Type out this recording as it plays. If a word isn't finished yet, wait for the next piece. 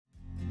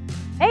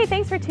Hey,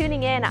 thanks for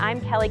tuning in. I'm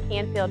Kelly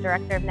Canfield,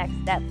 Director of Next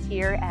Steps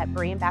here at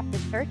Berean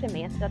Baptist Church in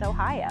Mansfield,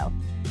 Ohio.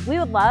 We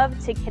would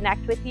love to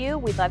connect with you.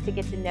 We'd love to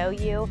get to know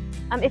you.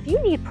 If you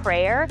need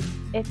prayer,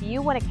 if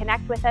you want to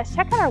connect with us,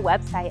 check out our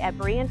website at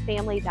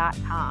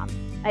bereanfamily.com.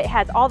 It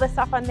has all the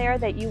stuff on there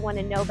that you want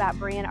to know about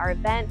Berean, our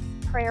events,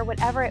 prayer,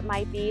 whatever it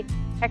might be.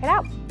 Check it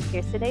out.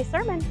 Here's today's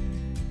sermon.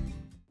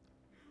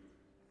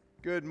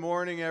 Good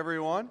morning,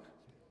 everyone.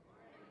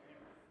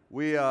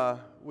 We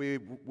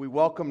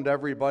welcomed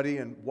everybody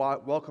and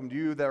welcomed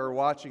you that were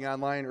watching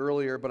online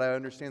earlier, but I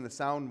understand the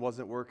sound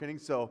wasn't working,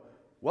 so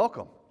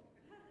welcome.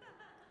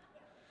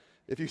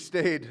 If you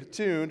stayed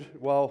tuned,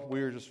 well, we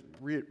were just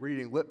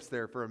reading lips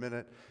there for a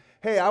minute.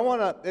 Hey,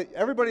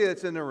 everybody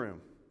that's in the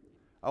room,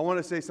 I want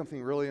to say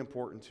something really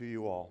important to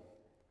you all.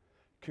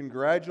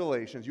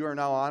 Congratulations, you are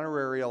now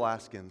honorary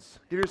Alaskans.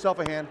 Give yourself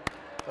a hand.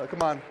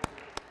 Come on.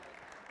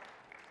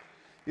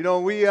 You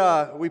know,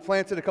 we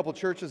planted a couple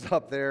churches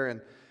up there,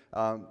 and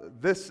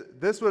this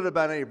would have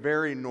been a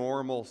very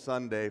normal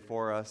Sunday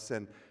for us,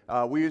 and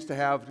we used to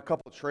have a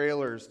couple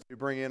trailers to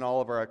bring in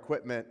all of our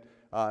equipment.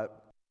 I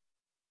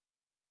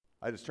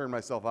just turned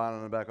myself on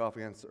and then back off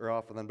again, or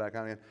off and then back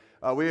on again.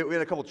 We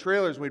had a couple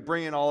trailers, and we'd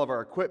bring in all of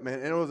our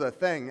equipment, and it was a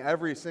thing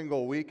every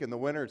single week in the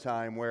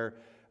wintertime where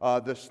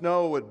the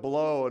snow would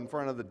blow in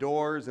front of the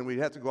doors, and we'd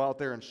have to go out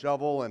there and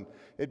shovel, and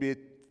it'd be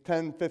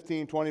 10,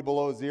 15, 20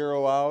 below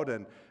zero out,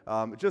 and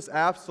just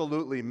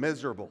absolutely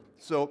miserable.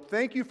 So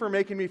thank you for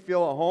making me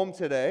feel at home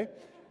today.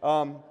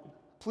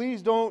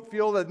 Please don't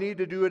feel the need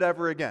to do it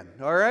ever again,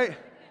 all right?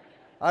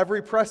 I've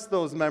repressed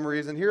those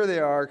memories, and here they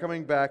are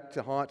coming back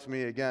to haunt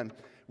me again.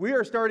 We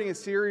are starting a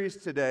series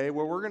today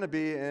where we're going to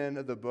be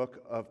in the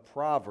book of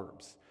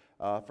Proverbs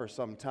for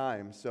some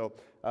time. So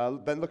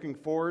been looking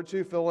forward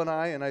to, Phil and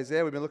I and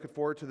Isaiah, we've been looking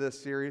forward to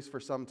this series for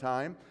some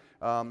time.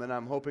 And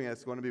I'm hoping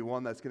it's going to be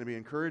one that's going to be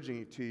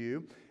encouraging to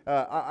you.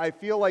 I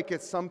feel like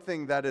it's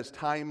something that is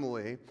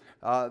timely,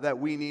 that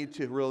we need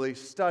to really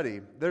study.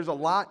 There's a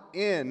lot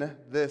in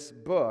this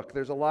book.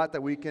 There's a lot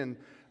that we can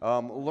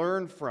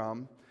learn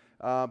from.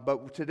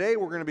 But today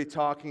we're going to be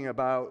talking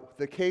about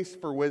the case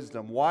for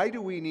wisdom. Why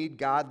do we need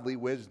godly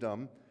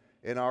wisdom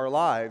in our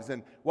lives?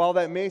 And while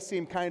that may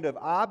seem kind of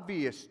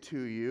obvious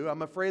to you,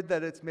 I'm afraid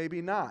that it's maybe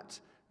not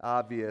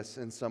obvious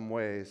in some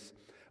ways.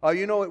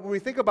 You know, when we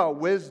think about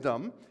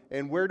wisdom,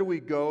 and where do we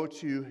go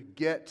to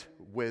get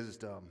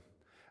wisdom?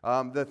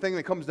 The thing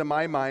that comes to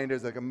my mind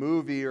is like a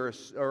movie or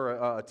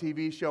a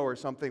TV show or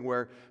something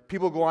where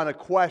people go on a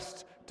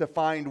quest to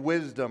find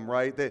wisdom,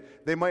 right?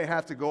 They might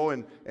have to go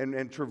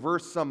and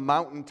traverse some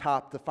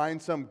mountaintop to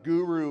find some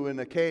guru in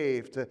a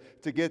cave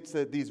to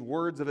get these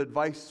words of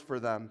advice for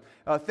them.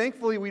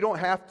 Thankfully, we don't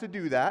have to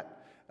do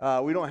that.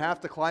 We don't have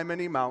to climb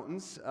any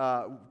mountains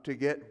to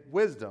get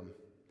wisdom.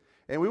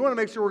 And we want to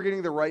make sure we're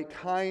getting the right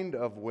kind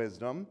of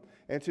wisdom.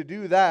 And to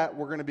do that,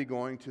 we're going to be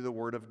going to the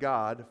Word of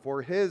God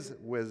for His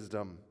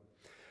wisdom.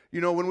 You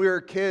know, when we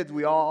were kids,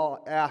 we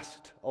all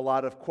asked a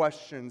lot of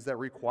questions that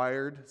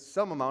required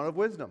some amount of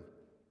wisdom.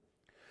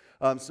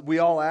 So we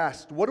all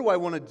asked, what do I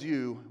want to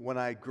do when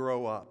I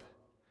grow up?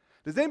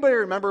 Does anybody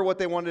remember what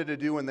they wanted to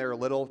do when they were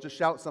little? Just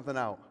shout something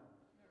out.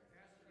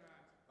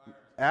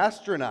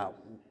 Astronaut.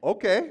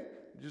 Okay.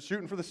 Just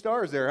shooting for the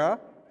stars there, huh?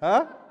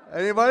 Huh?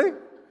 Anybody?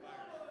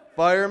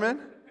 Fireman.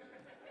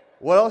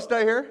 What else did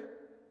I hear?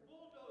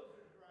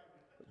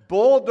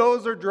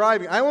 Bulldozer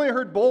driving. I only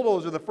heard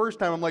bulldozer the first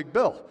time. I'm like,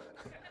 Bill.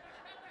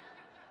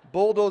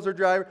 Bulldozer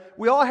driver.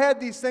 We all had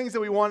these things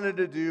that we wanted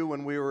to do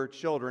when we were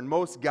children.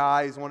 Most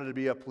guys wanted to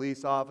be a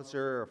police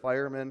officer or a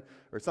fireman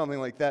or something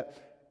like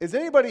that. Is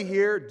anybody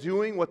here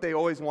doing what they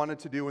always wanted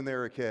to do when they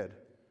were a kid?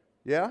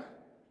 Yeah?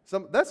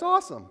 That's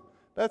awesome.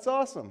 That's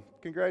awesome.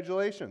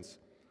 Congratulations.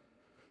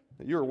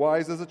 You were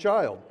wise as a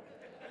child.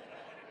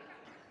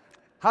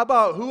 How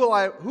about who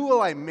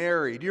will I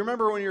marry? Do you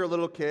remember when you were a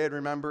little kid,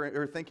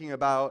 or thinking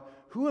about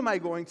who am I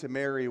going to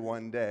marry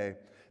one day?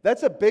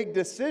 That's a big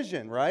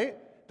decision, right?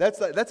 That's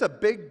a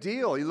big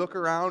deal. You look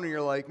around and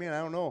you're like, man, I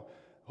don't know.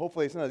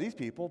 Hopefully it's none of these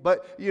people.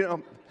 But, you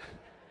know,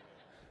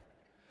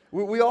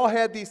 we all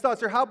had these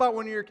thoughts. Or how about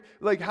when you're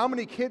like, how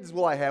many kids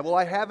will I have? Will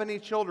I have any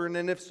children?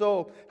 And if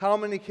so, how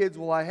many kids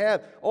will I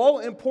have? All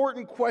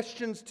important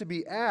questions to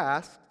be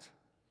asked.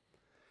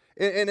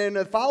 And in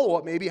a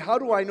follow-up, maybe, how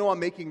do I know I'm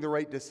making the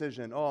right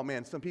decision? Oh,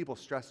 man, some people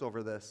stress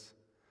over this.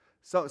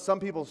 Some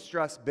people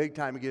stress big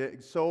time and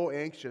get so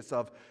anxious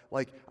of,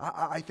 like,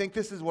 I think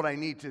this is what I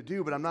need to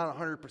do, but I'm not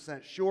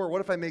 100% sure. What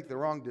if I make the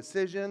wrong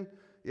decision?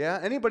 Yeah?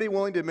 Anybody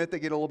willing to admit they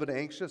get a little bit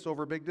anxious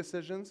over big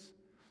decisions?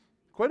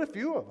 Quite a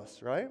few of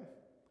us, right?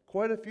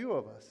 Quite a few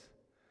of us.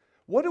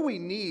 What do we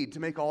need to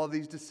make all of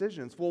these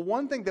decisions? Well,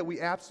 one thing that we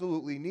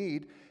absolutely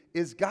need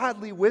is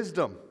godly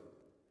wisdom.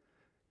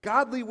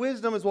 Godly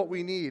wisdom is what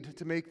we need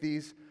to make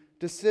these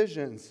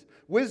decisions.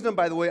 Wisdom,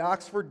 by the way,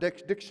 Oxford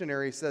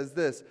Dictionary says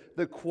this: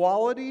 the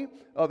quality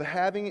of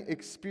having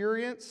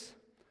experience,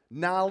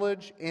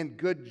 knowledge, and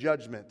good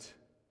judgment,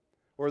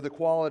 or the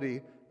quality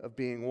of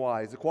being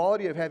wise. The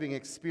quality of having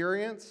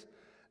experience,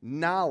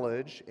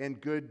 knowledge, and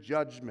good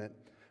judgment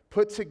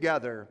put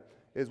together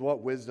is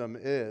what wisdom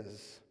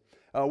is.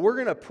 We're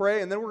going to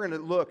pray, and then we're going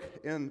to look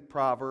in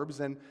Proverbs.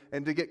 And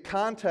to get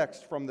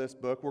context from this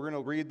book, we're going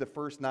to read the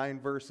first 9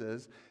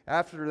 verses.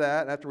 After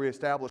that, after we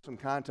establish some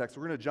context,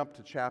 we're going to jump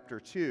to chapter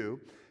 2,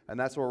 and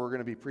that's where we're going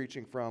to be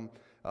preaching from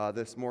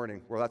this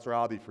morning. Well, that's where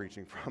I'll be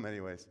preaching from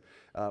anyways.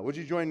 Would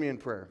you join me in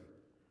prayer?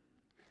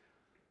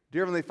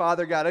 Dear Heavenly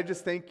Father, God, I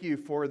just thank you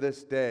for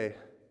this day.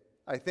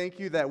 I thank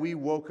you that we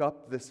woke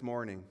up this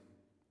morning.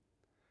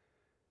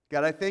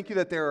 God, I thank you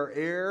that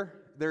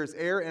there's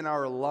air in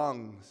our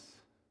lungs.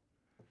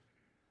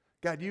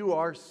 God, you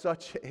are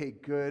such a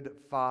good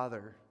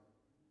Father.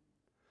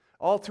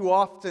 All too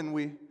often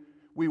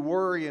we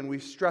worry and we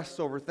stress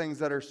over things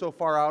that are so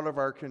far out of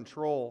our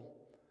control.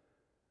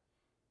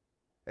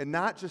 And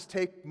not just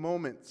take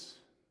moments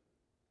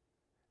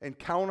and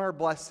count our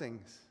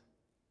blessings.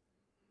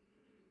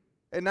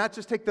 And not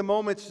just take the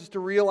moments just to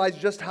realize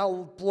just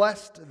how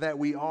blessed that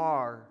we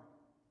are.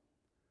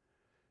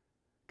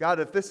 God,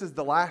 if this is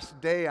the last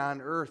day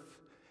on earth,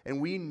 and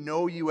we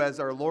know you as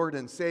our Lord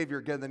and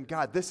Savior, then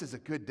God, this is a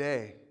good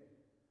day.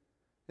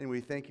 And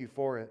we thank you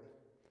for it.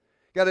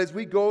 God, as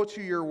we go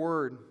to your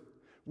word,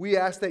 we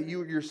ask that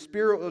your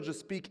Spirit will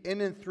just speak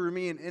in and through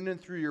me and in and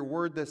through your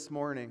word this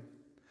morning.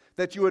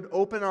 That you would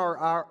open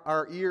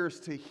our ears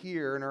to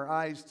hear and our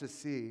eyes to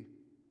see.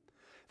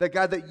 That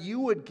God, that you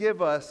would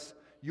give us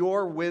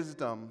your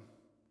wisdom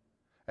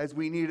as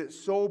we need it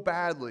so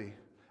badly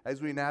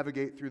as we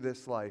navigate through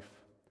this life.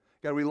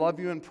 God, we love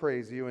you and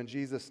praise you in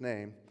Jesus'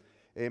 name.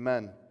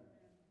 Amen.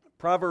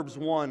 Proverbs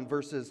 1,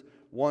 verses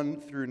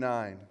 1 through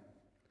 9.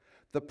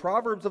 The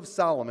Proverbs of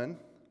Solomon,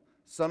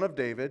 son of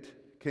David,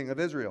 king of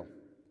Israel.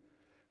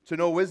 To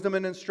know wisdom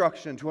and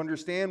instruction, to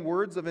understand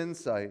words of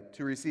insight,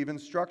 to receive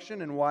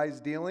instruction in wise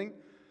dealing,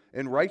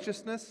 in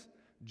righteousness,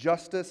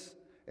 justice,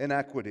 and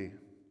equity.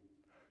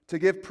 To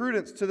give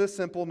prudence to the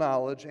simple,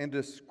 knowledge, and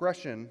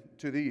discretion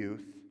to the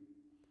youth.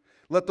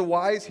 Let the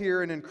wise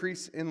hear and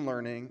increase in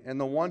learning, and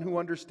the one who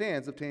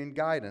understands obtain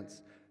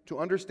guidance. To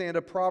understand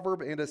a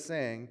proverb and a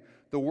saying,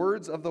 the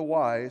words of the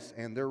wise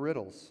and their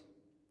riddles.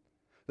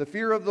 The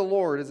fear of the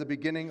Lord is the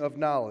beginning of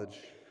knowledge.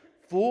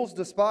 Fools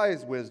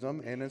despise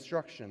wisdom and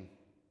instruction.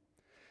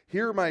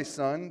 Hear, my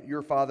son,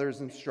 your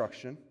father's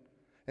instruction,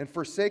 and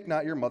forsake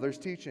not your mother's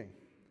teaching.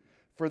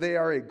 For they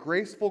are a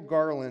graceful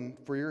garland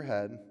for your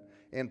head,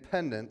 and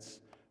pendants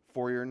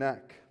for your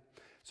neck.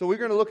 So we're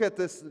going to look at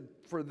this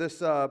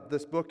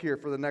book here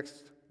for the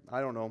next,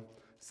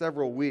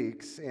 several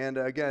weeks. And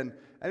again,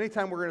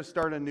 anytime we're going to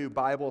start a new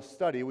Bible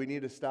study, we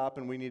need to stop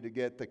and we need to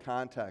get the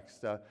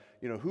context.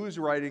 Who's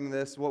writing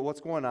this,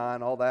 what's going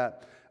on, all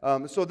that.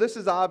 So this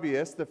is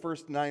obvious, the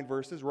first 9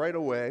 verses, right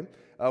away.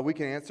 We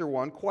can answer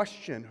one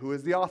question. Who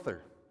is the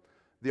author?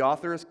 The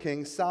author is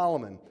King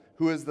Solomon,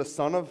 who is the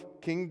son of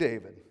King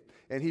David.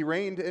 And he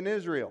reigned in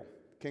Israel.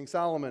 King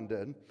Solomon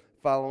did,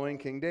 following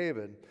King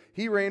David.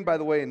 He reigned, by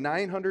the way, in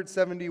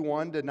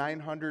 971 to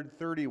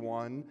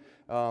 931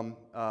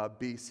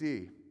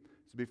 BC.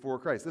 So before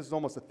Christ. This is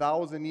almost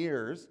 1,000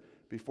 years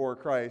before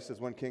Christ is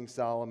when King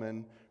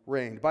Solomon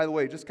reigned. By the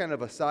way, just kind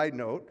of a side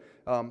note,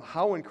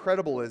 how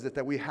incredible is it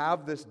that we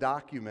have this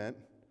document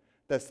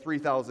that's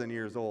 3,000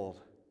 years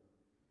old?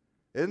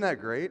 Isn't that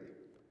great?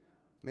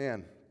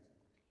 Man.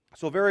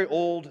 So a very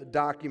old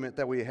document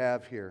that we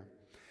have here.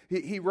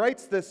 He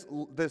writes this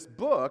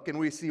book, and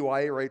we see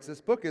why he writes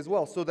this book as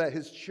well, so that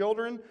his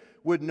children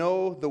would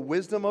know the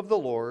wisdom of the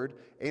Lord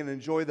and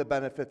enjoy the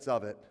benefits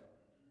of it.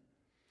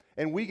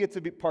 And we get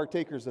to be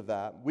partakers of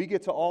that. We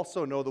get to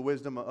also know the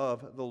wisdom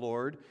of the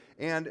Lord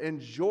and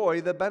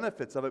enjoy the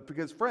benefits of it.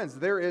 Because, friends,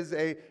 there is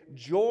a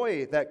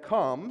joy that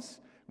comes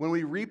when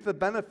we reap the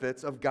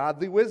benefits of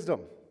godly wisdom.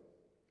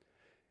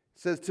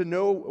 It says to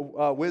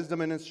know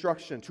wisdom and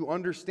instruction, to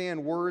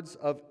understand words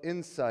of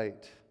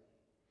insight,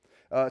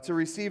 to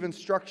receive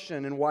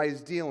instruction in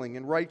wise dealing,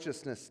 in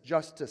righteousness,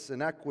 justice,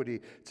 and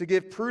equity, to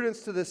give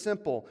prudence to the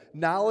simple,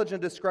 knowledge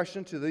and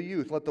discretion to the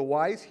youth. Let the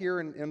wise hear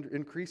and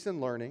increase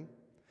in learning,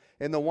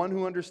 and the one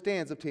who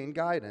understands obtain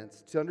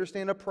guidance, to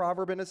understand a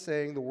proverb and a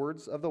saying, the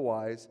words of the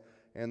wise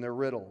and their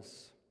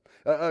riddles.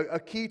 A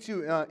key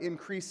to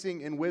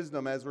increasing in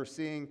wisdom, as we're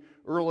seeing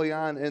early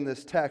on in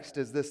this text,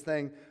 is this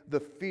thing, the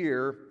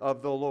fear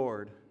of the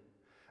Lord.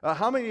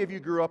 How many of you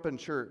grew up in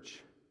church?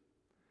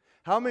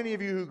 How many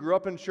of you who grew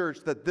up in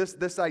church that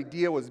this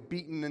idea was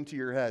beaten into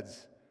your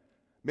heads?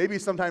 Maybe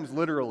sometimes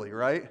literally,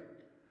 right?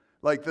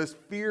 Like this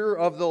fear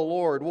of the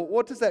Lord. Well,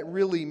 what does that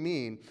really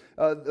mean?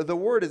 The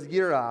word is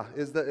yirah,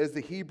 is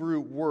the Hebrew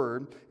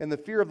word. And the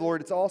fear of the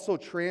Lord, it's also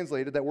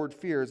translated, that word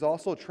fear is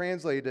also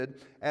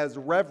translated as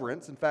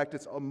reverence. In fact,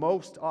 it's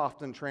most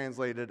often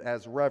translated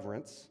as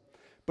reverence,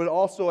 but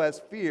also as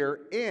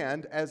fear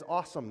and as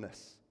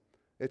awesomeness.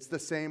 It's the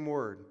same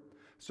word.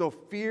 So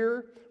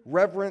fear,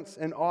 reverence,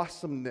 and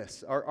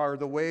awesomeness are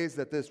the ways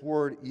that this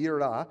word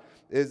yirah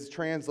is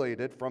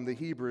translated from the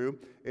Hebrew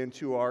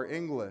into our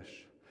English.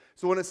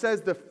 So when it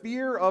says the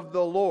fear of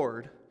the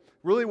Lord,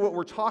 really what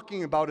we're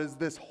talking about is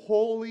this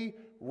holy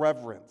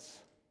reverence.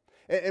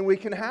 And we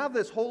can have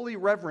this holy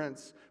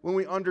reverence when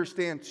we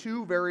understand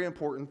 2 very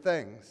important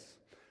things.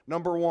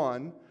 Number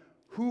one,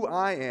 who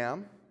I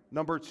am.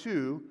 Number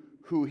two,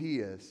 who he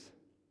is.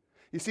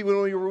 You see,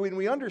 when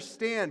we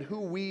understand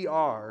who we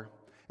are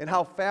and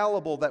how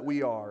fallible that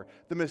we are,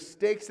 the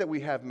mistakes that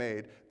we have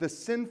made, the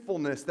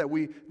sinfulness that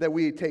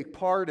we take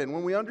part in,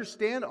 when we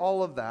understand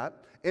all of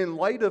that, in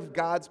light of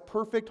God's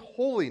perfect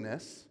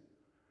holiness,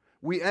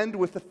 we end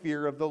with the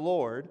fear of the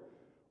Lord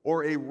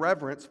or a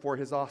reverence for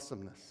his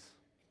awesomeness.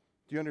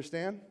 Do you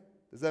understand?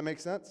 Does that make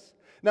sense?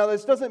 Now,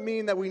 this doesn't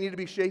mean that we need to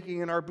be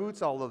shaking in our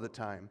boots all of the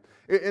time.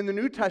 In the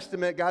New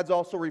Testament, God's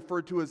also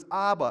referred to as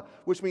Abba,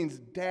 which means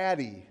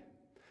daddy.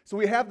 So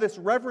we have this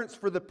reverence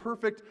for the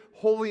perfect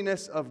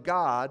holiness of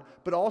God,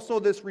 but also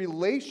this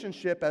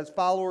relationship as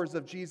followers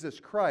of Jesus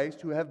Christ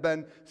who have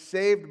been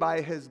saved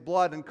by his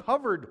blood and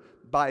covered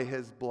by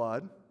his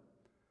blood,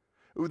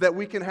 that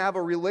we can have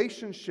a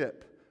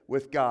relationship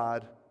with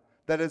God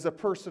that is a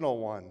personal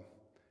one,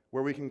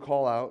 where we can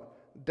call out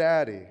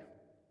daddy.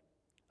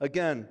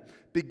 Again,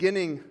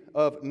 beginning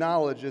of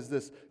knowledge is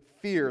this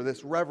fear,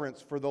 this reverence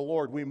for the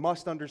Lord. We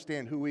must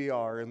understand who we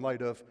are in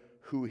light of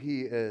who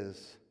he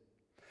is.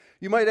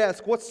 You might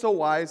ask, what's so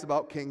wise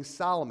about King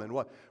Solomon?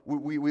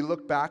 We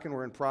look back and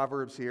we're in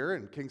Proverbs here,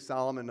 and King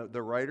Solomon,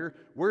 the writer,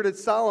 where did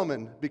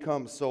Solomon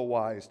become so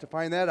wise? To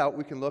find that out,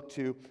 we can look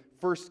to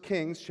 1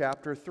 Kings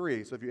chapter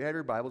 3. So if you have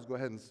your Bibles, go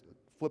ahead and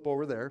flip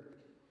over there.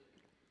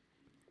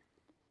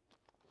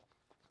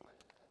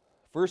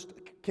 1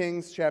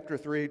 Kings chapter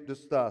 3,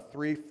 just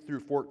 3 through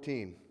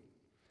 14,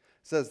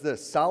 says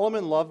this: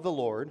 Solomon loved the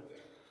Lord,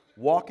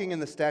 walking in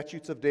the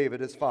statutes of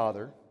David his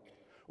father.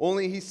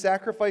 Only he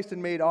sacrificed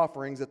and made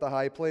offerings at the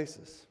high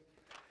places.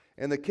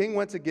 And the king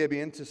went to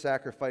Gibeon to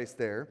sacrifice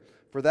there,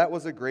 for that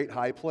was a great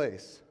high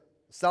place.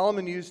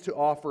 Solomon used to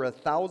offer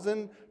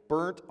 1,000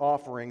 burnt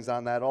offerings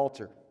on that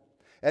altar.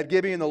 At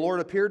Gibeon the Lord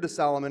appeared to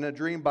Solomon in a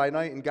dream by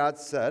night, and God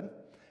said,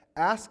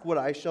 "Ask what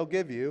I shall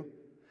give you."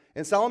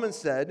 And Solomon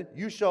said,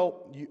 You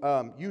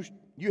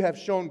have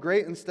shown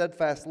great and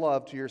steadfast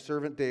love to your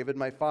servant David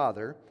my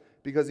father,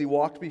 because he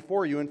walked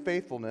before you in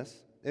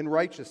faithfulness, in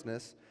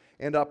righteousness,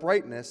 and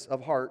uprightness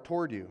of heart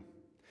toward you.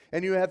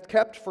 And you have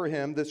kept for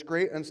him this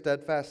great and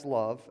steadfast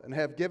love, and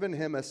have given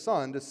him a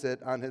son to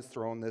sit on his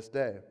throne this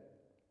day.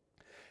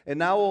 And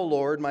now, O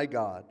Lord my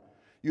God,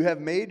 you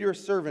have made your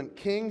servant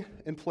king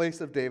in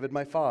place of David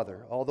my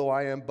father, although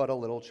I am but a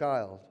little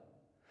child.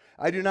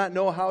 I do not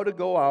know how to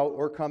go out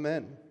or come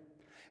in.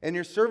 And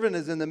your servant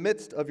is in the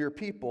midst of your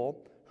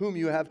people, whom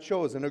you have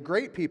chosen, a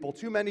great people,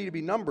 too many to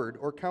be numbered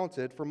or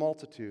counted for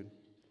multitude.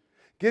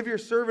 Give your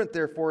servant,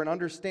 therefore, an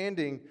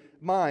understanding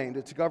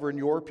mind to govern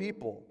your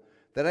people,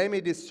 that I may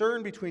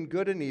discern between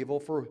good and evil,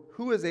 for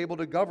who is able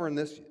to govern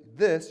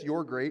this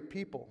your great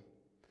people?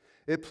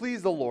 It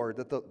pleased the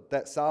Lord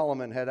that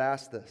Solomon had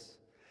asked this.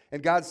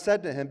 And God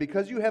said to him,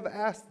 Because you have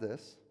asked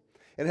this,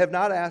 and have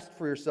not asked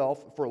for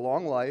yourself for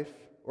long life,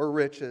 or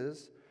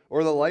riches,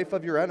 or the life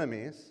of your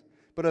enemies,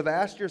 but have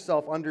asked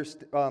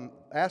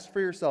for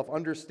yourself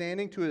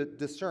understanding to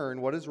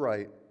discern what is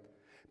right,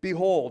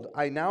 behold,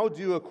 I now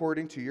do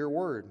according to your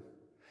word.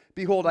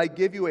 Behold, I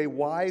give you a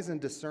wise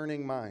and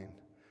discerning mind,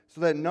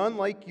 so that none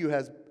like you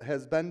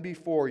has been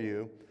before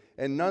you,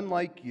 and none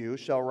like you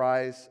shall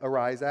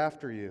arise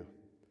after you.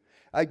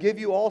 I give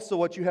you also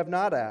what you have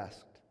not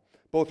asked,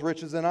 both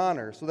riches and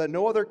honor, so that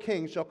no other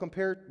king shall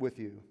compare with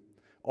you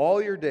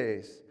all your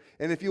days.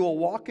 And if you will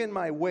walk in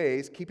my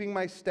ways, keeping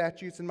my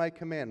statutes and my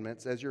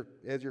commandments, as your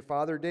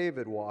father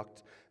David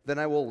walked, then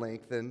I will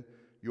lengthen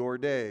your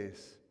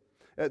days.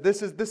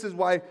 This is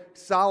why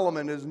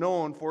Solomon is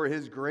known for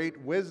his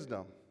great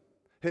wisdom.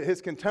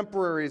 His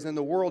contemporaries in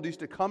the world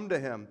used to come to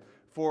him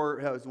for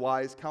his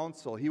wise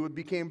counsel. He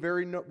became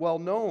very well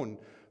known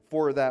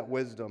for that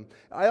wisdom.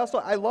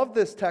 I love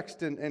this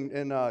text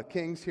in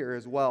Kings here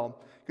as well,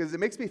 because it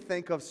makes me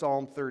think of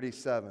Psalm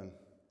 37.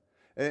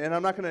 And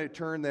I'm not going to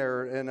turn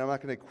there, and I'm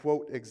not going to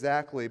quote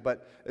exactly,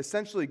 but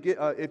essentially,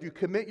 if you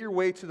commit your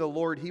way to the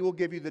Lord, he will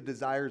give you the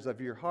desires of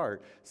your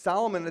heart.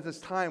 Solomon at this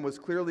time was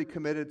clearly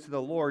committed to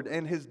the Lord,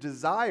 and his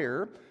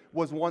desire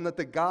was one that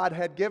the God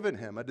had given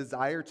him, a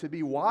desire to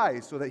be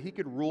wise so that he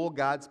could rule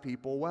God's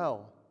people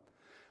well.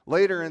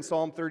 Later in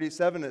Psalm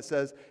 37, it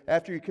says,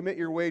 after you commit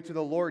your way to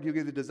the Lord, he'll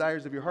give you the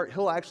desires of your heart.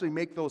 He'll actually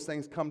make those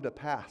things come to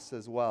pass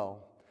as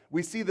well.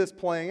 We see this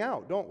playing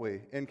out, don't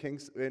we, in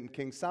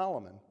King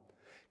Solomon.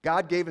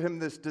 God gave him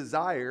this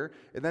desire,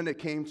 and then it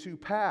came to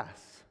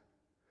pass.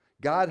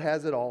 God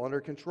has it all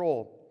under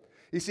control.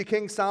 You see,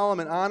 King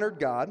Solomon honored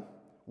God,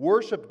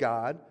 worshiped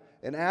God,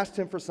 and asked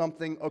him for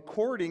something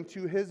according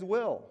to his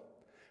will.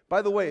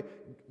 By the way,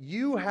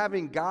 you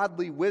having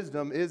godly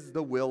wisdom is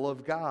the will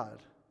of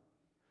God.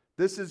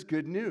 This is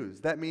good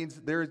news. That means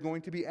there is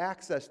going to be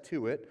access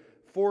to it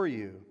for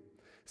you.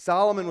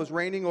 Solomon was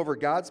reigning over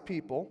God's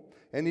people,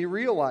 and he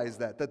realized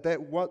that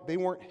they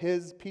weren't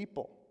his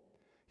people.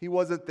 He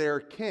wasn't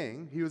their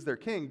king. He was their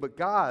king, but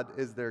God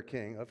is their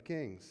King of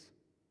kings.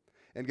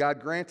 And God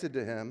granted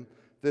to him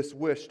this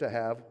wish to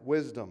have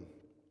wisdom.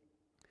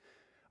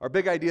 Our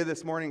big idea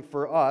this morning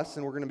for us,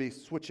 and we're going to be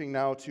switching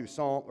now to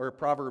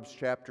Proverbs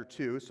chapter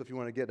 2, so if you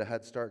want to get a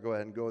head start, go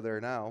ahead and go there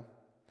now.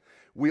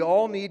 We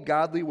all need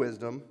godly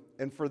wisdom,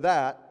 and for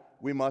that,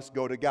 we must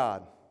go to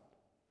God.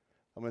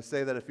 I'm going to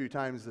say that a few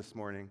times this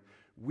morning.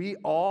 We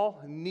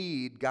all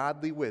need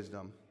godly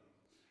wisdom,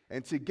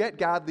 and to get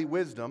godly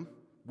wisdom,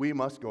 we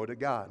must go to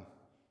God.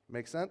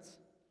 Make sense?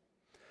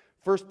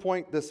 First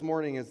point this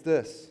morning is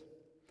this.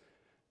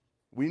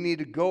 We need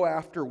to go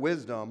after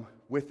wisdom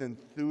with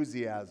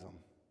enthusiasm.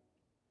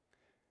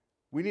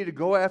 We need to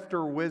go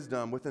after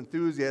wisdom with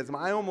enthusiasm.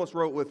 I almost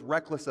wrote with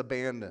reckless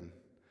abandon.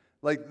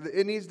 Like,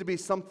 it needs to be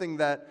something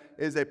that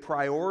is a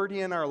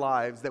priority in our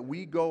lives that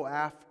we go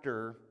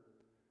after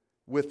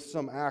with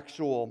some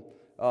actual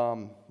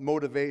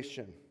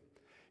motivation.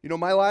 You know,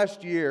 my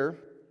last year,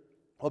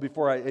 well,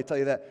 before I tell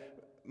you that,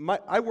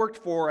 I worked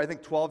for, I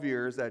think, 12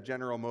 years at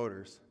General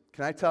Motors.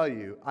 Can I tell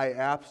you, I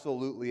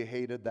absolutely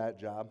hated that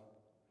job.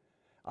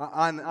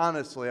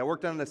 Honestly, I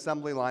worked on an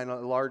assembly line, a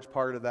large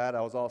part of that.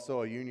 I was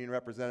also a union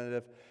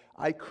representative.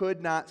 I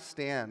could not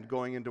stand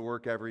going into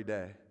work every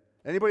day.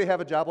 Anybody have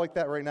a job like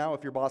that right now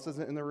if your boss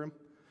isn't in the room?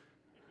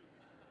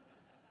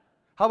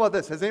 How about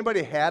this? Has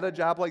anybody had a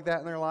job like that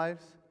in their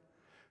lives?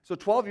 So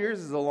 12 years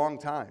is a long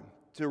time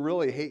to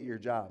really hate your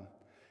job.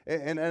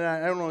 And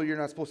I don't know, you're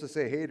not supposed to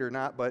say hate or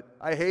not, but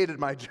I hated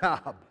my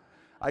job.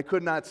 I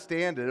could not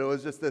stand it. It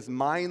was just this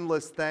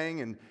mindless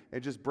thing and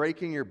just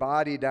breaking your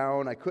body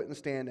down. I couldn't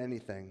stand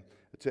anything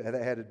that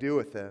had to do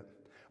with it.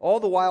 All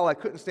the while I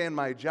couldn't stand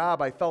my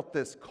job, I felt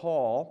this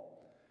call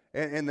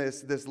and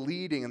this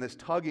leading and this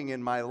tugging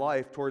in my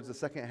life towards the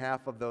second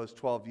half of those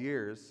 12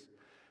 years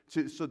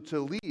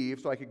to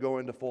leave so I could go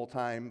into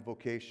full-time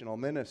vocational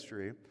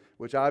ministry,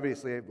 which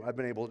obviously I've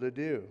been able to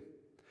do.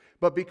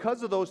 But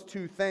because of those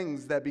two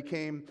things that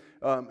became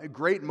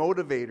great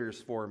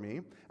motivators for me,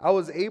 I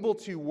was able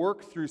to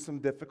work through some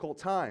difficult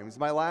times.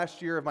 My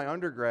last year of my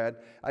undergrad,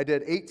 I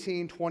did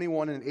 18,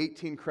 21, and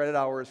 18 credit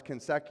hours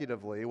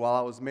consecutively while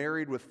I was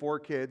married with 4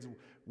 kids,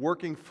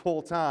 working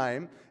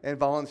full-time and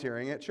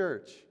volunteering at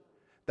church.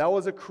 That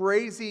was a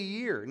crazy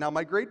year. Now,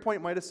 my grade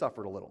point might have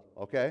suffered a little,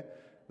 okay?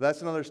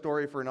 That's another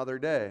story for another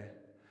day.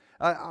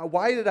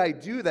 Why did I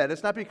do that?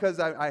 It's not because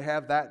I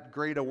have that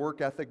great a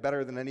work ethic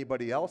better than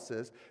anybody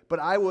else's, but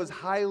I was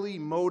highly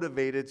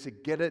motivated to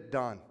get it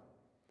done.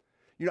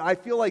 You know, I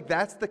feel like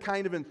that's the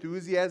kind of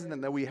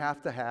enthusiasm that we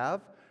have to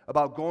have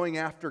about going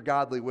after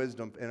godly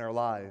wisdom in our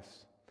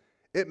lives.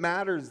 It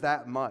matters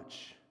that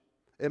much.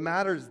 It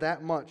matters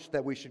that much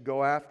that we should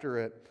go after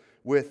it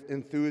with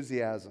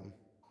enthusiasm.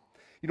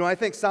 You know, I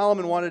think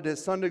Solomon wanted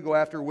his son to go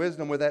after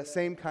wisdom with that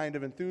same kind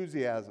of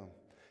enthusiasm.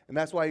 And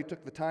that's why he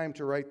took the time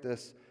to write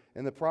this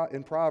in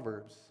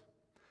Proverbs.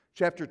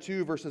 Chapter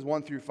 2, verses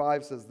 1 through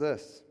 5 says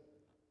this: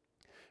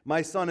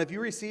 My son, if you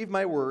receive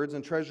my words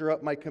and treasure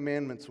up my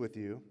commandments with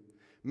you,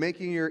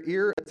 making your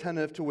ear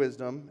attentive to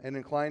wisdom and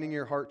inclining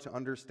your heart to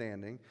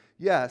understanding,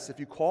 yes, if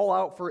you call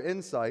out for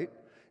insight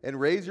and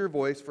raise your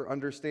voice for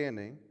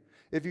understanding,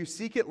 if you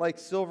seek it like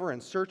silver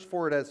and search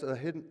for it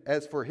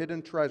as for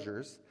hidden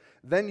treasures,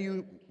 then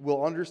you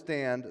will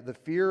understand the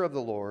fear of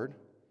the Lord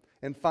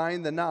and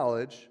find the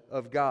knowledge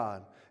of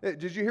God.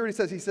 Did you hear what he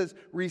says? He says,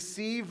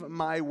 receive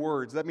my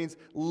words. That means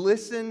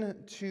listen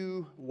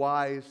to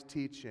wise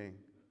teaching.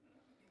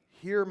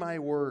 Hear my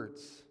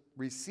words.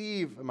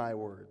 Receive my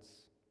words.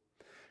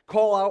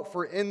 Call out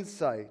for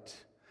insight.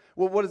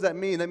 Well, what does that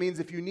mean? That means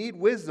if you need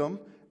wisdom,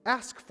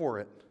 ask for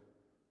it.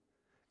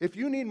 If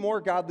you need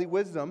more godly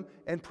wisdom,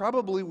 and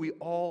probably we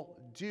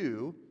all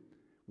do,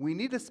 we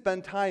need to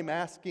spend time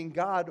asking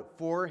God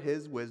for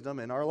his wisdom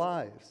in our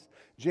lives.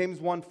 James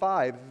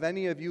 1:5, if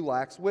any of you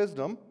lacks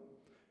wisdom,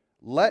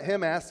 let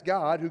him ask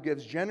God, who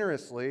gives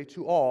generously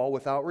to all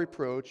without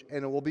reproach,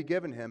 and it will be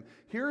given him.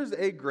 Here's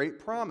a great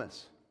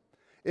promise.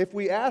 If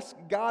we ask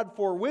God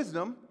for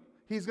wisdom,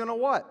 he's going to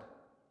what?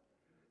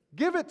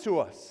 Give it to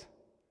us.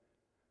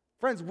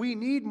 Friends, we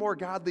need more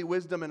godly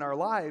wisdom in our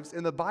lives,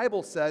 and the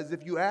Bible says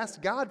if you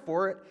ask God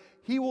for it,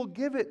 he will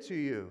give it to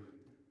you.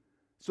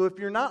 So if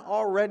you're not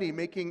already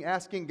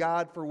asking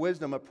God for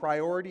wisdom a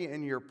priority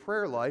in your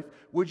prayer life,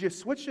 would you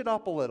switch it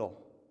up a little?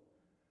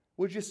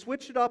 Would you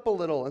switch it up a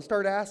little and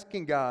start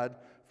asking God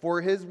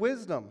for his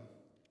wisdom?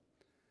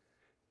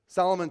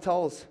 Solomon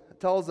tells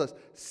us,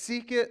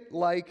 seek it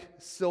like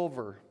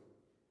silver.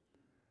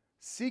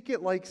 Seek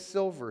it like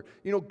silver.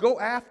 You know, go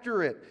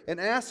after it and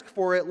ask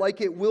for it like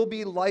it will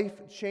be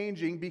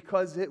life-changing,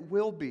 because it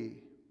will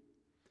be.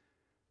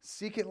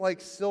 Seek it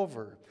like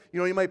silver. You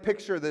know, you might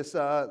picture this,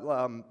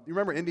 you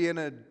remember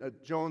Indiana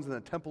Jones and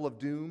the Temple of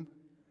Doom?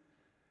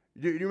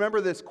 You remember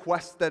this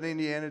quest that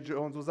Indiana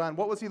Jones was on?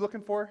 What was he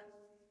looking for?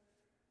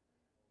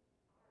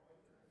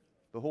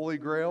 The Holy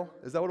Grail?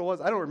 Is that what it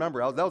was? I don't remember.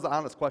 That was an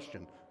honest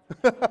question.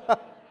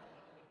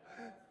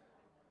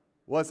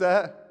 What's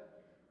that?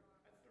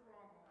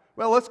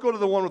 Well, let's go to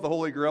the one with the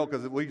Holy Grail,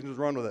 because we can just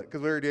run with it,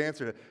 because we already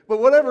answered it. But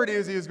whatever it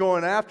is he was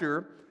going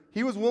after,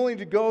 he was willing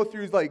to go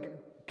through like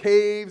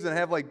caves and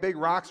have like big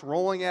rocks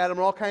rolling at him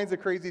and all kinds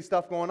of crazy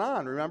stuff going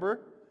on,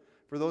 remember?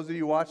 For those of you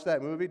who watched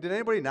that movie. Did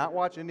anybody not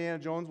watch Indiana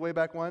Jones way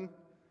back when?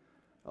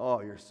 Oh,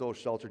 you're so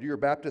sheltered. You were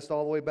Baptist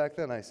all the way back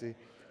then, I see.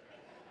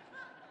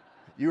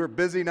 You were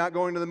busy not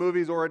going to the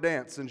movies or a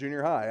dance in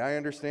junior high. I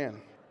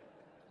understand.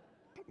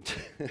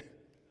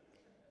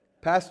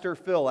 Pastor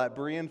Phil at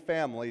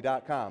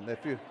BereanFamily.com.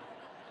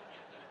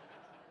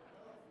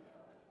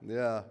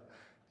 Yeah.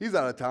 He's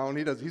out of town.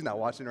 He's not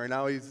watching right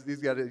now. He's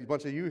got a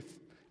bunch of youth.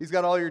 He's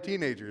got all your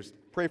teenagers.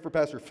 Pray for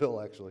Pastor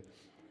Phil, actually.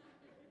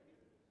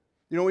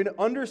 You know, we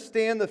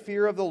understand the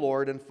fear of the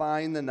Lord and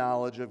find the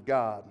knowledge of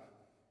God.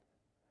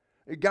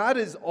 God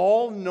is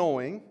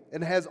all-knowing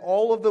and has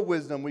all of the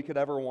wisdom we could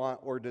ever want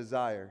or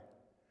desire.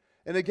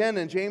 And again,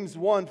 in James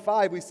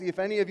 1:5, we see, if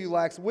any of you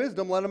lacks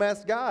wisdom, let him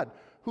ask God,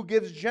 who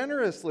gives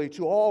generously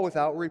to all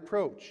without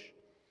reproach,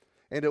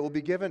 and it will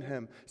be given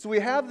him. So we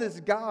have this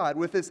God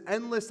with this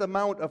endless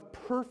amount of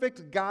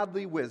perfect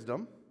godly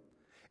wisdom,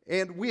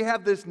 and we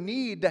have this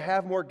need to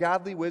have more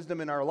godly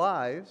wisdom in our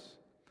lives,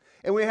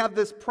 and we have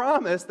this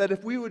promise that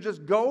if we would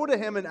just go to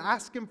him and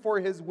ask him for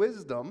his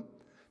wisdom,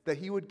 that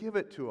he would give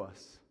it to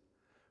us.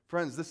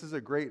 Friends, this is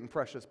a great and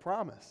precious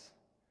promise.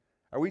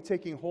 Are we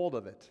taking hold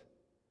of it?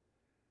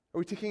 Are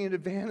we taking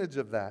advantage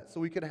of that so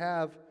we could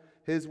have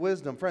his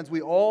wisdom? Friends,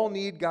 we all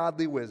need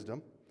godly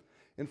wisdom,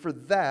 and for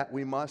that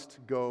we must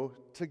go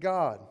to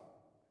God.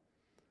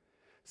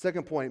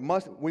 Second point,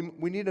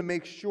 we need to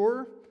make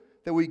sure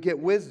that we get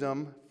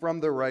wisdom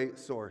from the right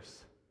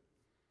source.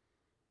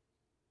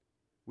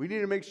 We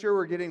need to make sure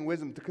we're getting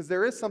wisdom, because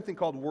there is something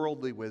called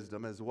worldly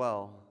wisdom as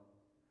well.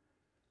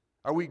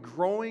 Are we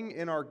growing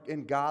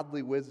in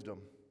godly wisdom?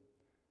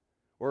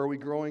 Or are we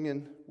growing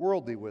in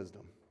worldly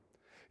wisdom?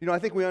 You know, I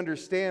think we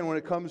understand when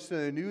it comes to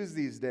the news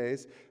these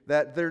days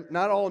that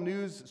not all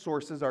news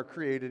sources are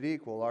created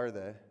equal, are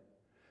they?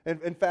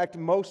 In fact,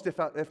 most,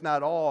 if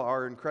not all,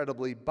 are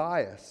incredibly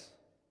biased.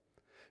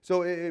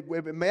 So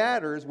it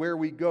matters where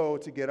we go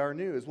to get our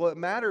news. Well, it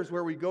matters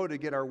where we go to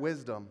get our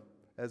wisdom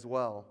as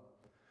well.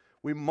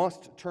 We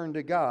must turn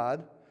to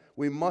God.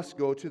 We must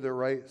go to the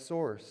right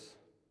source.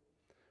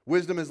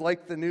 Wisdom is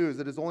like the news.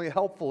 It is only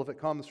helpful if it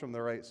comes from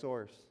the right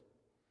source.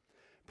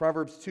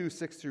 Proverbs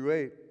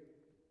 2:6-8.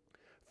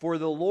 For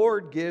the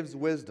Lord gives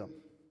wisdom.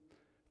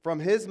 From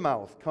his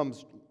mouth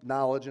comes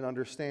knowledge and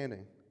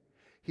understanding.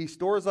 He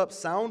stores up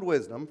sound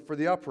wisdom for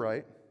the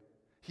upright.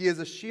 He is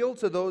a shield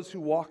to those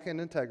who walk in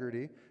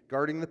integrity,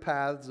 guarding the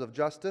paths of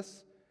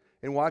justice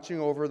and watching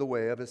over the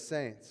way of his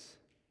saints.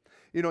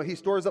 You know, he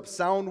stores up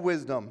sound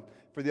wisdom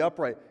for the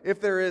upright. If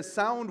there is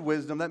sound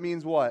wisdom, that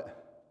means what?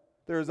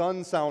 There is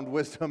unsound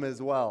wisdom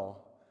as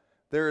well.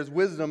 There is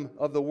wisdom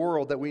of the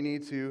world that we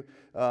need to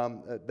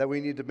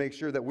make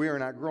sure that we are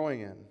not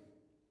growing in.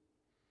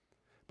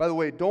 By the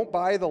way, don't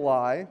buy the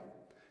lie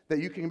that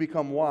you can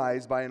become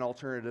wise by an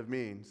alternative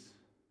means.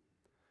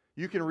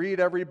 You can read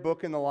every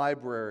book in the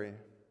library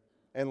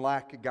and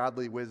lack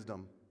godly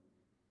wisdom.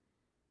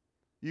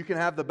 You can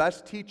have the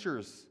best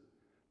teachers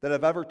that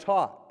have ever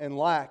taught and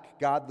lack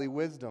godly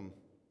wisdom.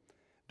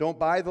 Don't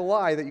buy the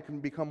lie that you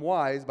can become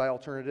wise by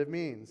alternative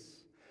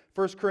means.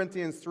 1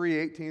 Corinthians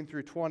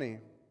 3:18-20.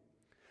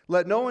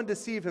 Let no one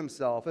deceive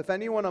himself. If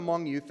anyone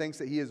among you thinks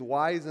that he is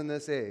wise in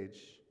this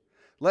age,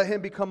 let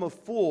him become a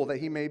fool that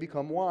he may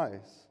become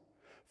wise.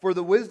 For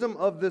the wisdom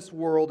of this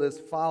world is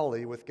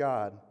folly with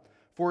God.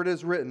 For it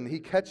is written, he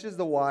catches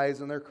the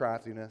wise in their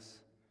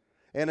craftiness.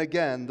 And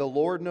again, the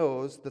Lord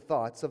knows the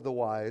thoughts of the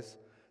wise,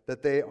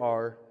 that they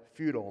are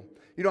futile.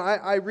 You know,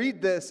 I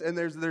read this, and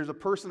there's a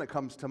person that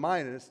comes to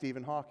mind, and it's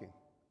Stephen Hawking.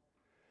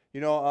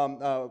 You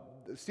know,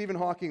 Stephen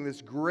Hawking,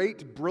 this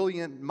great,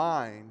 brilliant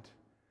mind.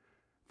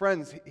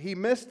 Friends, he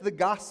missed the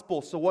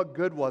gospel, so what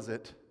good was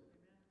it?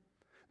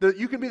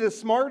 You can be the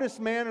smartest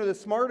man or the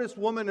smartest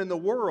woman in the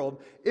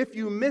world. If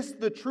you miss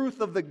the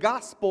truth of the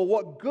gospel,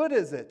 what good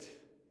is it?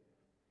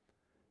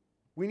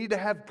 We need to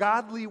have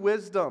godly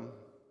wisdom,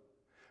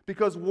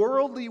 because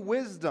worldly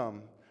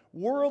wisdom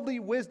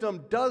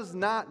does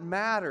not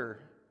matter.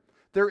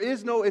 There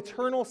is no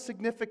eternal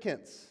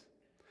significance.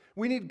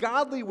 We need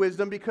godly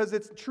wisdom because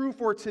it's true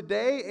for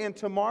today and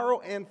tomorrow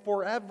and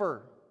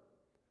forever.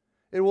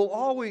 It will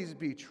always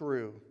be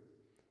true.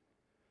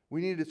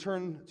 We need to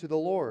turn to the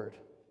Lord.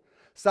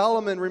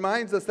 Solomon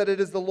reminds us that it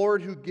is the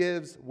Lord who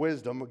gives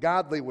wisdom,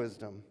 godly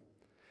wisdom.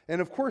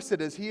 And of course it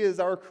is. He is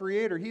our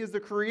creator. He is the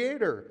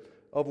creator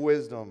of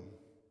wisdom.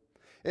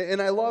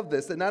 And I love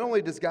this, that not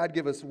only does God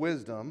give us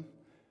wisdom,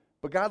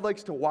 but God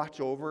likes to watch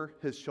over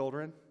his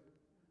children.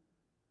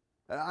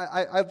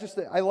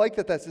 I like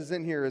that this is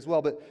in here as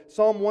well, but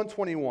Psalm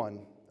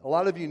 121, a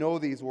lot of you know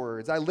these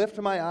words. I lift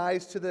my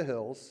eyes to the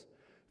hills.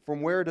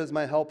 From where does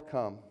my help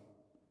come?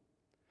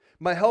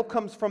 My help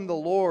comes from the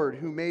Lord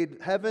who made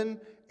heaven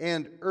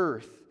and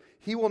earth.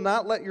 He will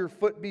not let your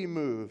foot be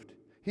moved.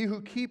 He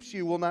who keeps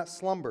you will not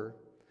slumber.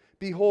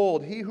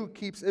 Behold, he who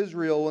keeps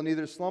Israel will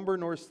neither slumber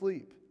nor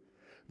sleep.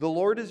 The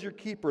Lord is your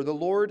keeper. The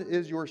Lord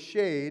is your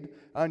shade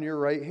on your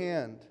right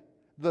hand.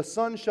 The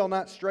sun shall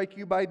not strike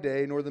you by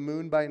day, nor the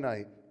moon by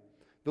night.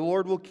 The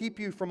Lord will keep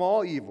you from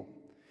all evil.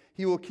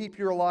 He will keep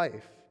your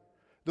life.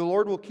 The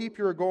Lord will keep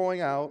your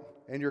going out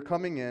and your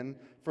coming in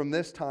from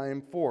this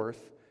time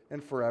forth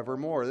and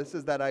forevermore. This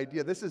is that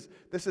idea. This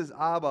is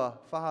Abba,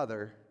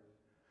 Father.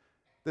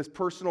 this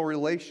personal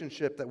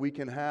relationship that we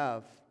can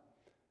have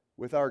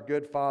with our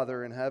good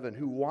Father in heaven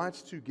who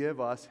wants to give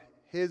us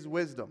His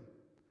wisdom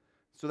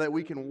so that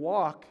we can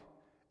walk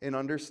in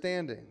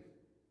understanding.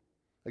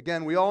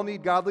 Again, we all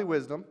need godly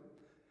wisdom,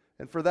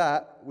 and for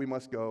that, we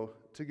must go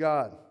to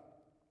God.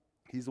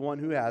 He's the one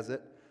who has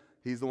it.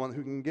 He's the one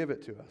who can give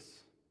it to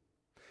us.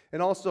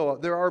 And also,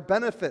 there are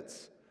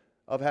benefits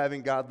of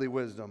having godly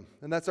wisdom.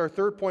 And that's our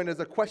third point as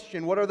a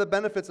question. What are the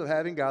benefits of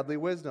having godly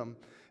wisdom?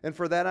 And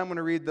for that, I'm going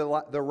to read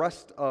the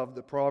rest of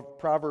the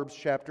Proverbs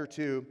chapter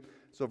 2,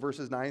 so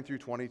verses 9 through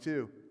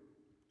 22.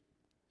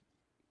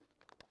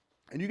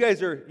 And you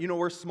guys are,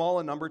 we're small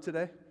in number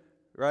today,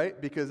 right?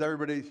 Because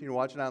everybody's,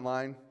 watching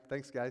online.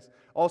 Thanks, guys.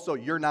 Also,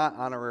 you're not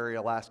honorary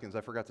Alaskans.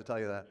 I forgot to tell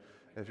you that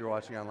if you're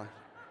watching online.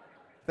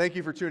 Thank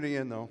you for tuning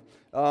in, though.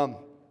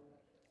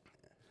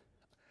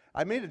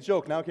 I made a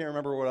joke. Now I can't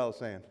remember what I was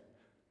saying.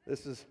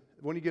 This is,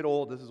 when you get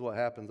old, this is what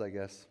happens, I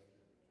guess.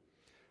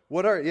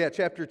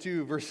 Chapter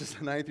 2, verses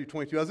 9 through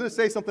 22. I was going to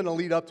say something to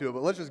lead up to it,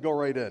 but let's just go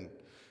right in.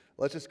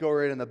 Let's just go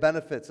right in. The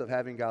benefits of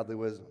having godly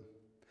wisdom.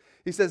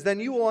 He says, then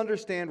you will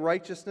understand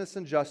righteousness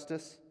and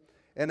justice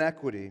and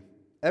equity,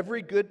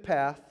 every good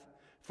path,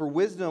 for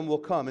wisdom will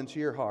come into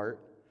your heart,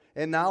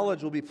 and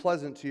knowledge will be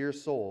pleasant to your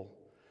soul.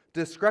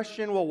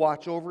 Discretion will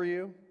watch over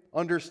you,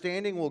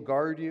 understanding will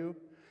guard you,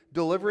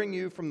 delivering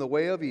you from the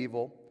way of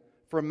evil,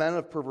 from men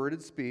of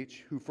perverted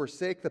speech, who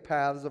forsake the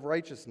paths of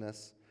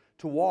righteousness,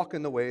 to walk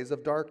in the ways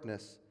of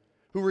darkness,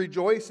 who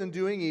rejoice in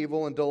doing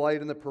evil and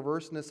delight in the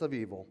perverseness of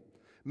evil,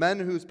 men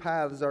whose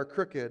paths are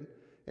crooked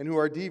and who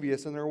are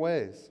devious in their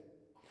ways.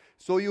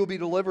 So you will be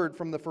delivered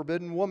from the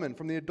forbidden woman,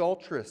 from the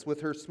adulteress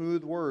with her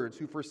smooth words,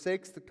 who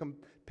forsakes the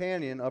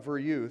companion of her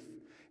youth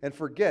and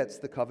forgets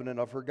the covenant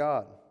of her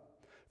God.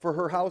 For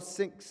her house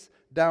sinks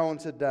down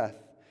to death,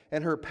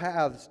 and her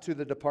paths to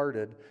the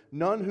departed.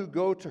 None who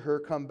go to her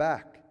come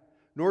back,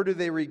 nor do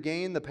they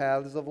regain the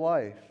paths of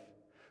life.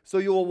 So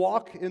you will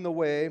walk in the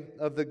way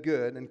of the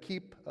good and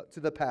keep to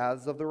the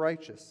paths of the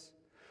righteous.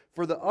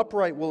 For the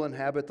upright will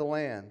inhabit the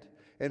land,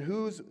 and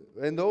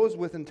those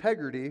with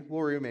integrity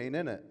will remain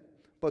in it.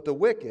 But the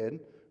wicked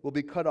will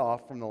be cut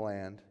off from the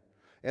land,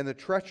 and the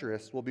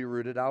treacherous will be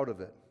rooted out of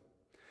it.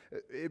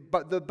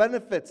 But the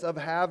benefits of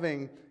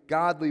having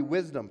godly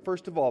wisdom.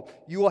 First of all,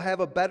 you will have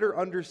a better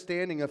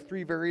understanding of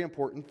three very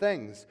important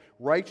things: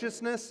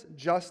 righteousness,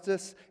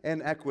 justice,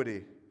 and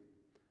equity.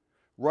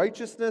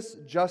 Righteousness,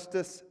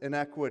 justice, and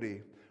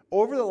equity.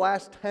 Over the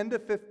last 10 to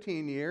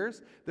 15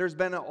 years, there's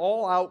been an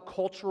all-out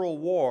cultural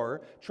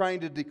war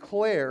trying to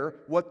declare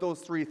what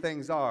those three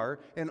things are,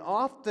 and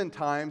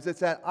oftentimes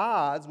it's at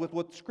odds with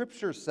what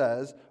Scripture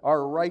says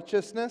are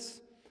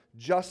righteousness,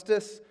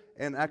 justice,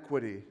 and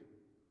equity.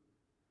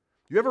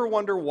 You ever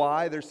wonder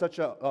why there's such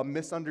a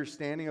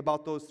misunderstanding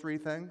about those three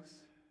things?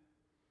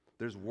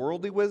 There's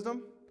worldly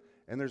wisdom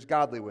and there's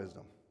godly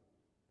wisdom.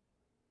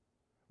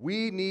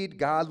 We need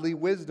godly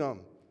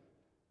wisdom.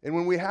 And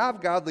when we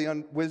have godly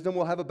wisdom,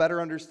 we'll have a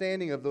better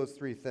understanding of those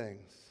three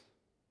things.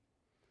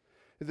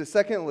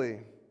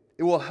 Secondly,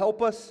 it will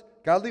help us,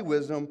 godly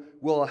wisdom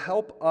will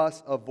help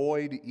us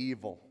avoid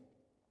evil.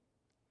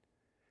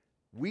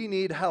 We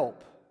need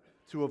help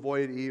to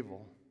avoid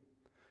evil.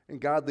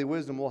 And godly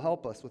wisdom will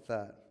help us with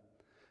that.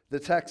 The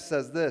text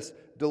says this: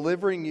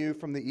 delivering you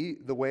from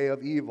the way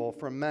of evil,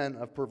 from men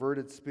of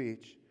perverted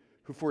speech,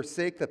 who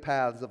forsake the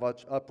paths of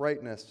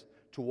uprightness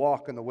to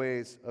walk in the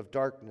ways of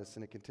darkness.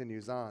 And it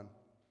continues on.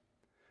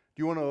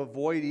 Do you want to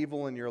avoid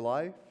evil in your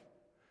life?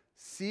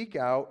 Seek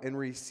out and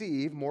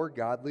receive more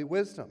godly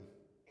wisdom.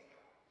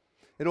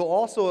 It'll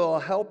also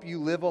help you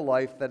live a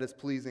life that is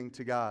pleasing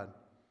to God.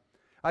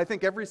 I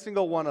think every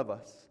single one of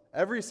us,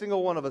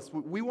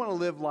 we want to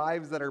live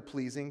lives that are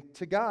pleasing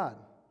to God.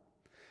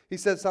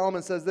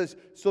 Solomon says this: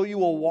 so you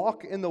will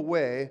walk in the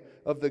way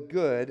of the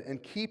good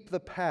and keep the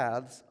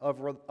paths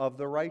of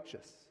the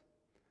righteous.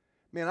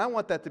 Man, I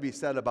want that to be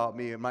said about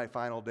me in my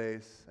final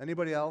days.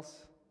 Anybody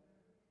else?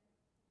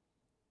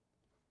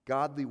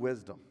 Godly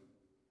wisdom.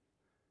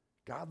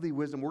 Godly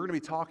wisdom. We're going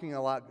to be talking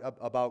a lot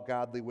about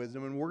godly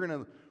wisdom, and we're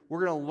going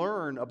to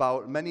learn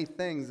about many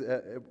things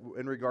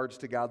in regards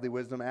to godly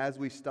wisdom as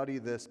we study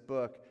this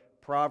book,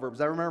 Proverbs.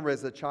 I remember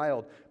as a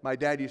child, my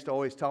dad used to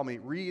always tell me,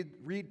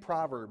 read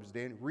Proverbs,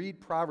 Dan. Read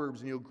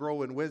Proverbs and you'll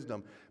grow in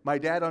wisdom. My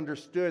dad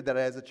understood that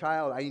as a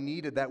child, I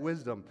needed that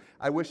wisdom.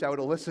 I wish I would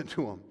have listened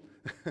to him.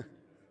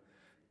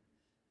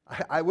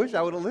 I wish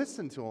I would have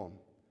listened to him.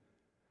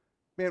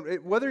 Man,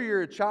 whether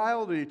you're a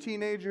child or a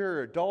teenager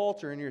or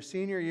adult or in your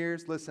senior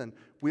years, listen,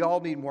 we all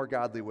need more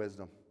godly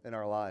wisdom in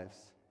our lives.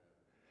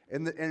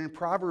 And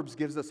Proverbs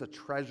gives us a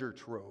treasure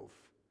trove.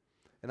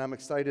 And I'm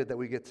excited that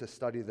we get to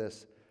study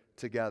this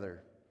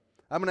together.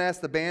 I'm going to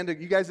ask the band.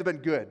 You guys have been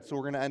good, so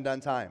we're going to end on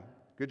time.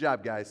 Good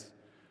job, guys.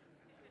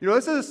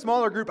 This is a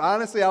smaller group.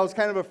 Honestly, I was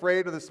kind of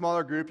afraid of the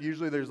smaller group.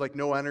 Usually there's like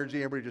no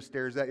energy. Everybody just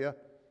stares at you.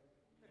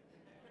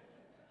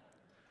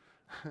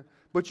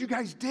 But you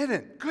guys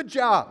didn't. Good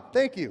job.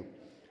 Thank you.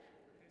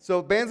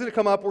 So band's going to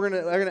come up. We're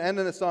going to end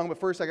in a song, but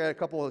first I got a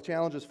couple of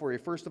challenges for you.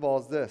 First of all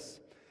is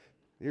this.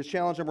 Here's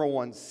challenge number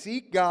 1.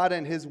 Seek God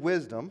and His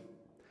wisdom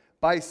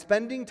By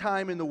spending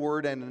time in the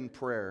Word and in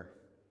prayer.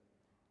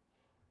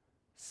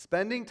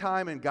 Spending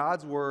time in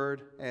God's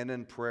Word and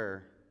in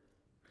prayer.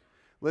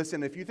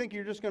 Listen, if you think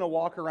you're just going to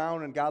walk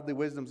around and godly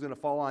wisdom is going to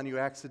fall on you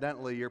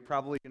accidentally, you're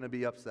probably going to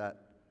be upset.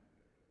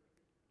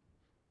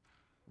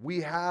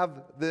 We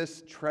have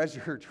this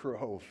treasure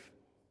trove.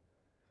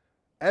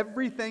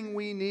 Everything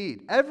we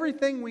need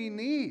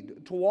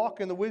to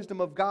walk in the wisdom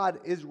of God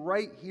is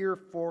right here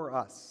for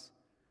us.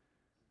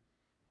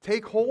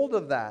 Take hold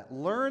of that.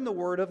 Learn the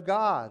Word of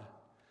God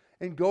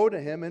and go to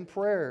Him in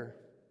prayer,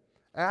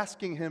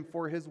 asking Him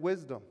for His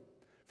wisdom,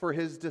 for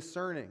His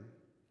discerning.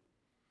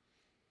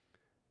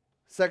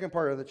 Second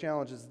part of the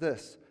challenge is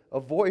this: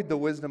 avoid the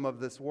wisdom of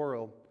this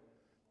world,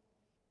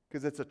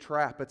 because it's a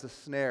trap, it's a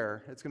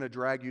snare, it's going to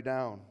drag you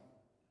down.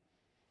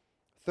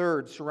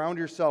 Third, surround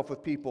yourself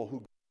with people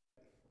who...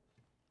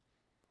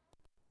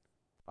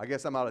 I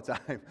guess I'm out of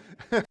time.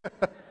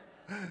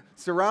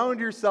 Surround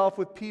yourself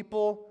with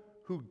people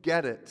who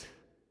get it,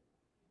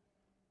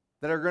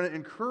 that are going to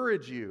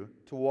encourage you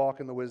to walk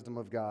in the wisdom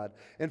of God.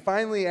 And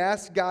finally,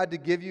 ask God to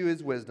give you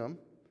His wisdom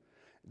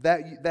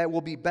that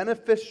will be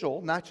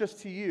beneficial, not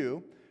just to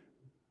you,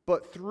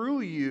 but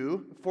through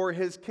you for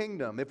His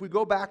kingdom. If we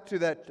go back to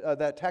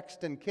that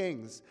text in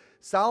Kings,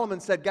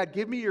 Solomon said, God,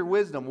 give me your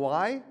wisdom.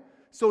 Why?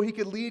 So he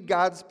could lead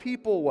God's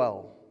people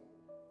well.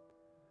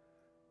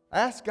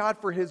 Ask God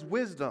for His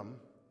wisdom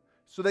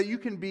so that you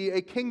can be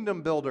a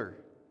kingdom builder.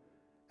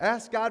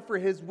 Ask God for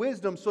His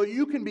wisdom so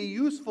you can be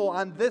useful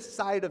on this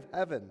side of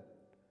heaven.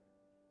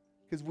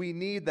 Because we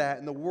need that,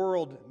 and the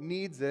world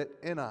needs it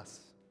in us.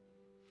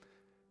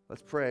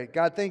 Let's pray.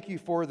 God, thank you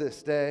for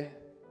this day.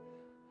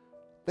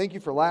 Thank you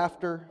for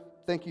laughter.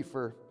 Thank you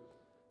for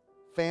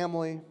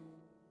family,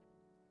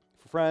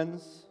 for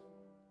friends.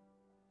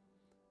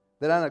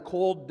 That on a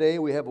cold day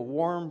we have a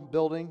warm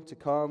building to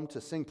come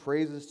to sing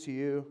praises to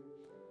you,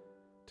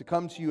 to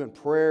come to you in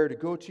prayer, to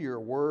go to your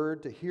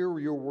word, to hear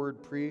your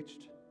word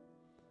preached.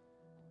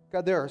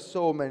 God, there are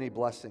so many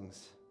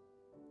blessings.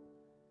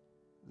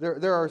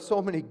 There are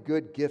so many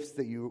good gifts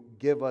that you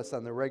give us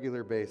on the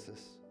regular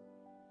basis.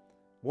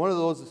 One of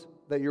those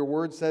that your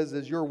word says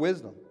is your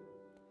wisdom.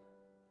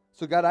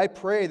 So God, I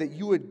pray that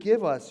you would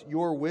give us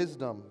your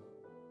wisdom.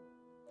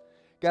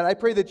 God, I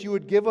pray that you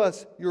would give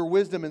us your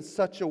wisdom in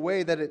such a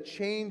way that it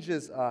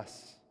changes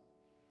us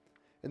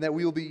and that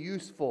we will be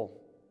useful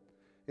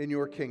in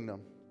your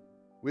kingdom.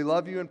 We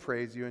love you and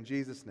praise you in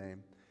Jesus'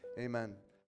 name. Amen.